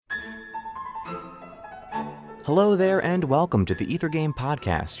Hello there and welcome to the Ether Game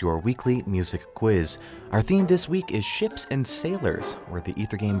Podcast, your weekly music quiz. Our theme this week is Ships and Sailors, where the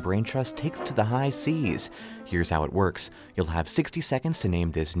Ether Game Brain Trust takes to the high seas. Here's how it works. You'll have 60 seconds to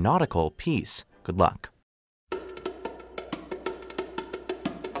name this nautical piece. Good luck.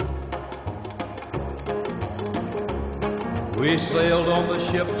 We sailed on the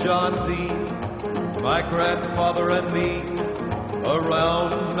ship John B., my grandfather and me.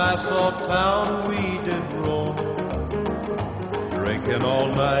 Around Nassau town we did roam, drinking all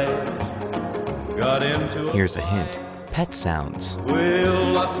night, got into Here's a hint. Pet sounds.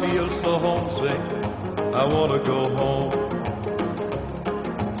 Well, I feel so homesick, I want to go home.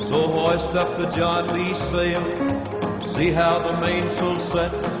 So hoist up the John Lee sail, see how the mainsail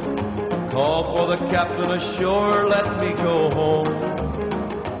sets. Call for the captain ashore, let me go home.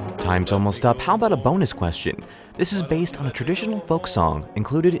 Time's almost up. How about a bonus question? This is based on a traditional folk song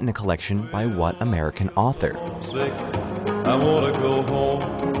included in a collection by what American author? Sick, I want to go home.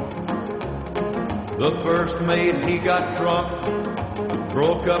 The first mate, he got drunk,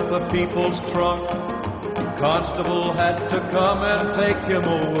 broke up the people's trunk. Constable had to come and take him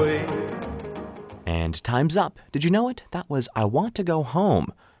away. And time's up. Did you know it? That was I Want to Go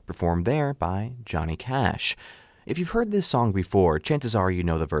Home, performed there by Johnny Cash. If you've heard this song before, chances are you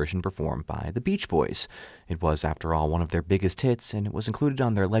know the version performed by the Beach Boys. It was, after all, one of their biggest hits, and it was included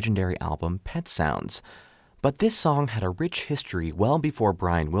on their legendary album, Pet Sounds. But this song had a rich history well before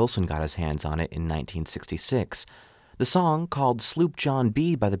Brian Wilson got his hands on it in 1966. The song, called Sloop John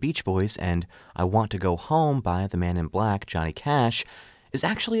B. by the Beach Boys and I Want to Go Home by the Man in Black, Johnny Cash, is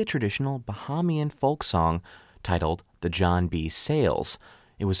actually a traditional Bahamian folk song titled The John B. Sails.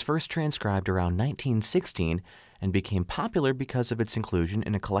 It was first transcribed around 1916 and became popular because of its inclusion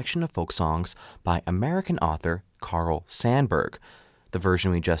in a collection of folk songs by American author Carl Sandburg. The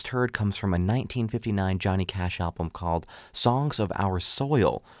version we just heard comes from a 1959 Johnny Cash album called Songs of Our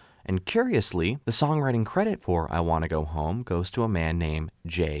Soil. And curiously, the songwriting credit for I Want to Go Home goes to a man named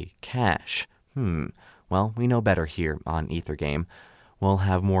Jay Cash. Well, we know better here on Ether Game. We'll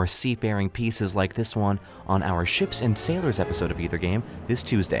have more seafaring pieces like this one on our Ships and Sailors episode of Ether Game this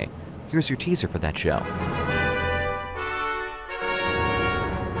Tuesday. Here's your teaser for that show.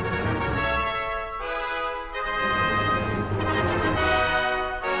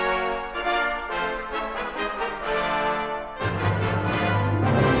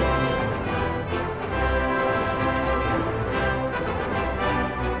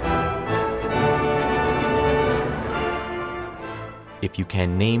 If you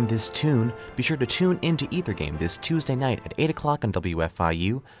can name this tune, be sure to tune into Ether Game this Tuesday night at 8 o'clock on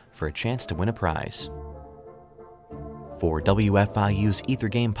WFIU for a chance to win a prize. For WFIU's Ether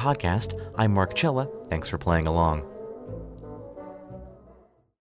Game podcast, I'm Mark Chilla. Thanks for playing along.